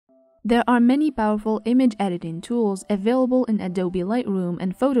There are many powerful image editing tools available in Adobe Lightroom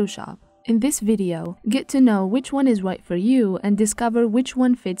and Photoshop. In this video, get to know which one is right for you and discover which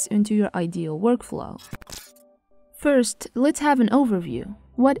one fits into your ideal workflow. First, let's have an overview.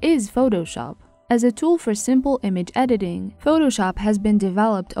 What is Photoshop? As a tool for simple image editing, Photoshop has been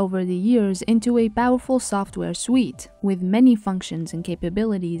developed over the years into a powerful software suite with many functions and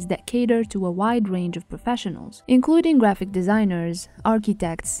capabilities that cater to a wide range of professionals, including graphic designers,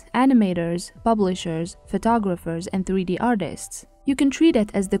 architects, animators, publishers, photographers, and 3D artists. You can treat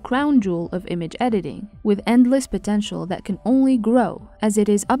it as the crown jewel of image editing, with endless potential that can only grow as it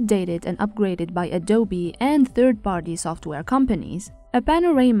is updated and upgraded by Adobe and third-party software companies. A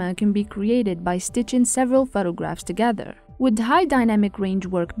panorama can be created by stitching several photographs together. Would high dynamic range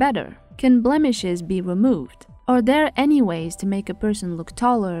work better? Can blemishes be removed? Are there any ways to make a person look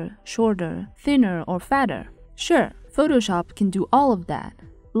taller, shorter, thinner, or fatter? Sure, Photoshop can do all of that.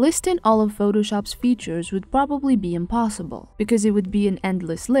 Listing all of Photoshop's features would probably be impossible, because it would be an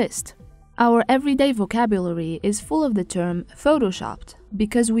endless list. Our everyday vocabulary is full of the term photoshopped,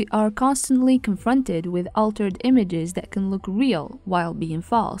 because we are constantly confronted with altered images that can look real while being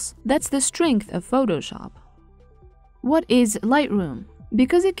false. That's the strength of Photoshop. What is Lightroom?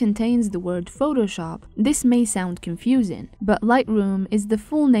 Because it contains the word Photoshop, this may sound confusing, but Lightroom is the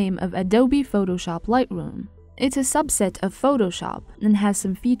full name of Adobe Photoshop Lightroom. It's a subset of Photoshop and has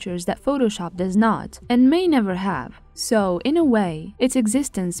some features that Photoshop does not and may never have. So, in a way, its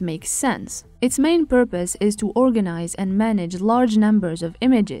existence makes sense. Its main purpose is to organize and manage large numbers of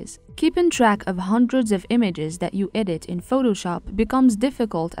images. Keeping track of hundreds of images that you edit in Photoshop becomes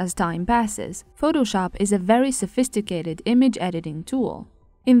difficult as time passes. Photoshop is a very sophisticated image editing tool.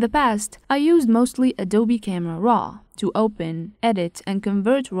 In the past, I used mostly Adobe Camera Raw to open, edit, and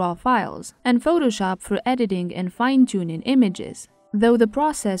convert RAW files, and Photoshop for editing and fine-tuning images. Though the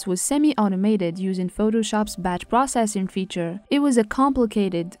process was semi-automated using Photoshop's batch processing feature, it was a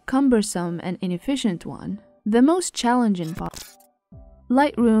complicated, cumbersome, and inefficient one. The most challenging part: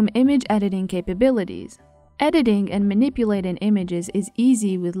 Lightroom image editing capabilities. Editing and manipulating images is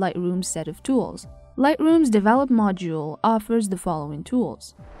easy with Lightroom's set of tools. Lightroom's Develop module offers the following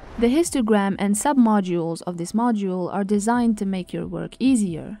tools. The histogram and submodules of this module are designed to make your work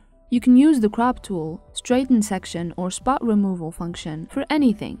easier. You can use the crop tool, straighten section, or spot removal function for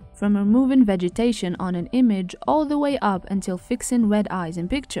anything, from removing vegetation on an image all the way up until fixing red eyes in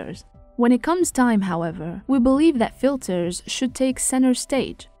pictures. When it comes time, however, we believe that filters should take center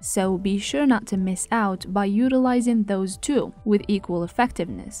stage, so be sure not to miss out by utilizing those too with equal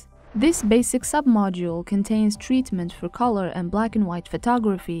effectiveness. This basic submodule contains treatment for color and black and white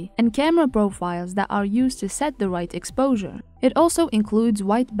photography and camera profiles that are used to set the right exposure. It also includes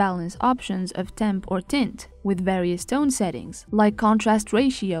white balance options of temp or tint, with various tone settings, like contrast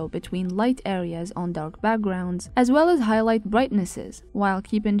ratio between light areas on dark backgrounds, as well as highlight brightnesses, while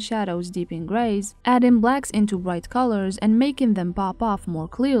keeping shadows deep in grays, adding blacks into bright colors, and making them pop off more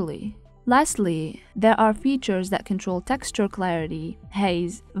clearly. Lastly, there are features that control texture clarity,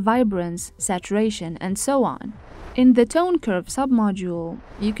 haze, vibrance, saturation, and so on. In the Tone Curve submodule,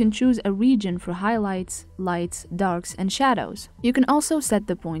 you can choose a region for highlights, lights, darks, and shadows. You can also set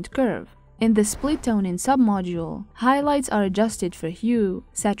the point curve. In the Split Toning submodule, highlights are adjusted for hue,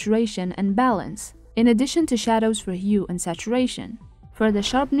 saturation, and balance, in addition to shadows for hue and saturation. For the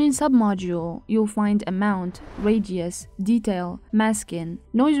Sharpening submodule, you'll find amount, radius, detail, masking,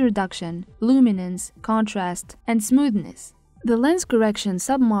 noise reduction, luminance, contrast, and smoothness. The Lens Correction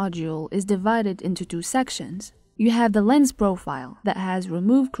submodule is divided into two sections. You have the Lens Profile that has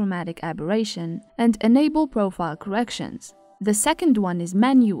Remove Chromatic Aberration and Enable Profile Corrections. The second one is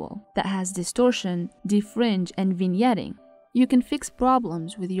Manual that has Distortion, Defringe, and Vignetting. You can fix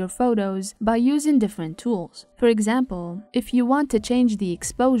problems with your photos by using different tools. For example, if you want to change the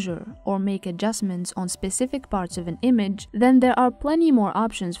exposure or make adjustments on specific parts of an image, then there are plenty more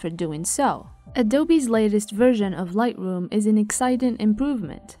options for doing so. Adobe's latest version of Lightroom is an exciting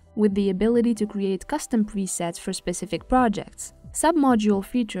improvement, with the ability to create custom presets for specific projects. Submodule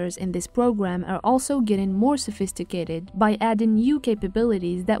features in this program are also getting more sophisticated by adding new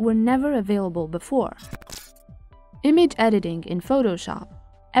capabilities that were never available before. Image editing in Photoshop.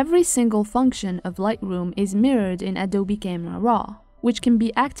 Every single function of Lightroom is mirrored in Adobe Camera Raw, which can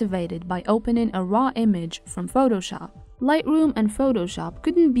be activated by opening a raw image from Photoshop. Lightroom and Photoshop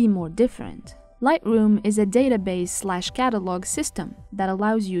couldn't be more different. Lightroom is a database/catalog system that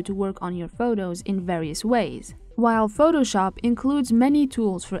allows you to work on your photos in various ways, while Photoshop includes many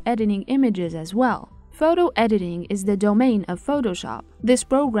tools for editing images as well. Photo editing is the domain of Photoshop. This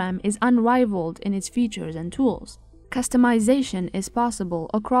program is unrivaled in its features and tools. Customization is possible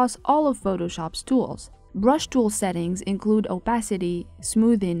across all of Photoshop's tools. Brush tool settings include opacity,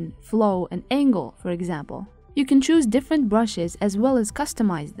 smoothing, flow, and angle, for example. You can choose different brushes as well as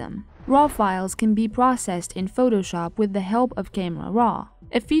customize them. RAW files can be processed in Photoshop with the help of Camera Raw,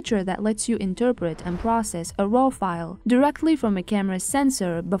 a feature that lets you interpret and process a RAW file directly from a camera's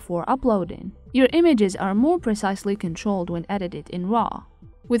sensor before uploading. Your images are more precisely controlled when edited in RAW.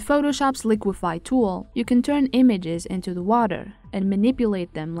 With Photoshop's Liquify tool, you can turn images into the water and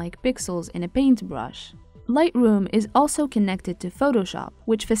manipulate them like pixels in a paintbrush. Lightroom is also connected to Photoshop,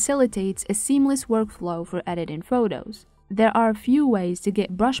 which facilitates a seamless workflow for editing photos. There are a few ways to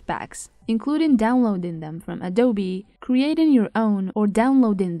get brush packs, including downloading them from Adobe, creating your own, or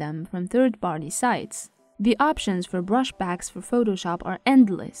downloading them from third-party sites. The options for brush packs for Photoshop are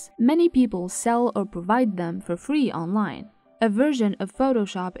endless. Many people sell or provide them for free online. A version of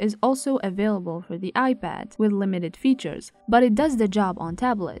Photoshop is also available for the iPad with limited features, but it does the job on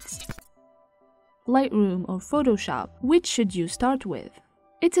tablets. Lightroom or Photoshop, which should you start with?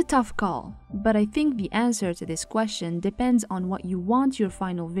 It's a tough call, but I think the answer to this question depends on what you want your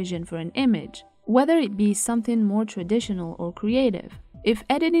final vision for an image, whether it be something more traditional or creative. If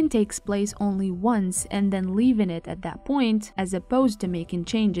editing takes place only once and then leaving it at that point, as opposed to making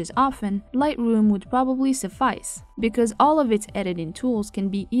changes often, Lightroom would probably suffice, because all of its editing tools can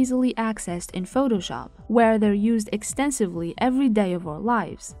be easily accessed in Photoshop, where they're used extensively every day of our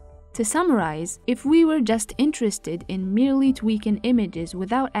lives. To summarize, if we were just interested in merely tweaking images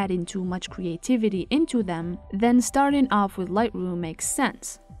without adding too much creativity into them, then starting off with Lightroom makes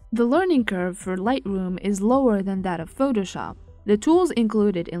sense. The learning curve for Lightroom is lower than that of Photoshop. The tools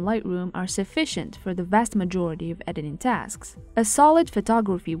included in Lightroom are sufficient for the vast majority of editing tasks. A solid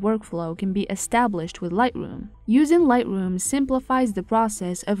photography workflow can be established with Lightroom. Using Lightroom simplifies the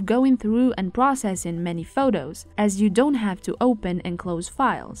process of going through and processing many photos, as you don't have to open and close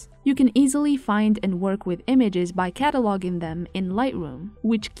files. You can easily find and work with images by cataloging them in Lightroom,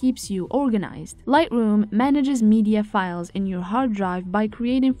 which keeps you organized. Lightroom manages media files in your hard drive by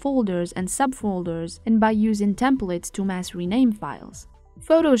creating folders and subfolders and by using templates to mass rename files.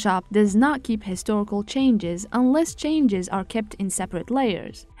 Photoshop does not keep historical changes unless changes are kept in separate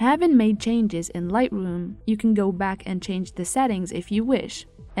layers. Having made changes in Lightroom, you can go back and change the settings if you wish.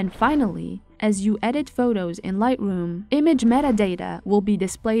 And finally, as you edit photos in Lightroom, image metadata will be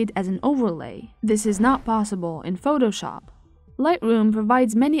displayed as an overlay. This is not possible in Photoshop. Lightroom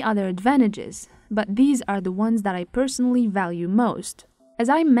provides many other advantages, but these are the ones that I personally value most. As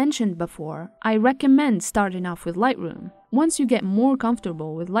I mentioned before, I recommend starting off with Lightroom. Once you get more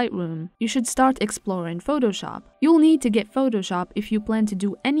comfortable with Lightroom, you should start exploring Photoshop. You'll need to get Photoshop if you plan to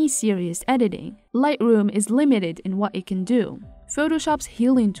do any serious editing. Lightroom is limited in what it can do. Photoshop's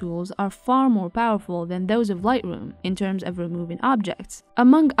healing tools are far more powerful than those of Lightroom in terms of removing objects.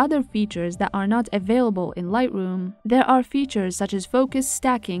 Among other features that are not available in Lightroom, there are features such as focus,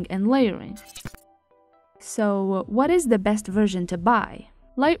 stacking, and layering. So, what is the best version to buy?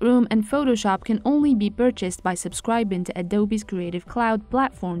 Lightroom and Photoshop can only be purchased by subscribing to Adobe's Creative Cloud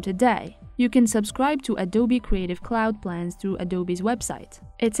platform today. You can subscribe to Adobe Creative Cloud plans through Adobe's website.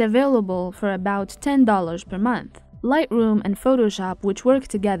 It's available for about $10 per month. Lightroom and Photoshop, which work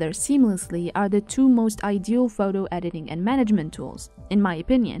together seamlessly, are the two most ideal photo editing and management tools, in my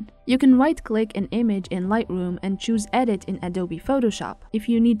opinion. You can right-click an image in Lightroom and choose Edit in Adobe Photoshop if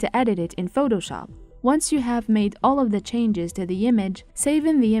you need to edit it in Photoshop. Once you have made all of the changes to the image,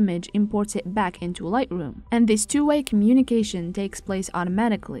 saving the image imports it back into Lightroom, and this two-way communication takes place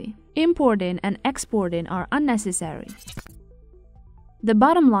automatically. Importing and exporting are unnecessary. The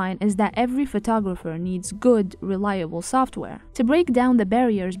bottom line is that every photographer needs good, reliable software. To break down the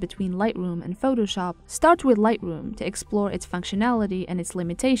barriers between Lightroom and Photoshop, start with Lightroom to explore its functionality and its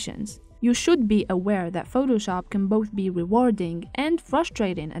limitations. You should be aware that Photoshop can both be rewarding and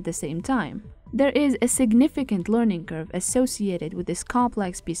frustrating at the same time. There is a significant learning curve associated with this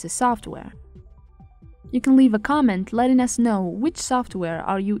complex piece of software. You can leave a comment letting us know which software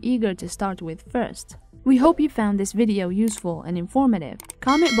are you eager to start with first. We hope you found this video useful and informative.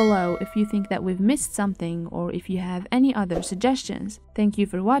 Comment below if you think that we've missed something or if you have any other suggestions. Thank you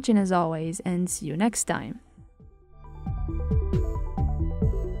for watching as always, and see you next time.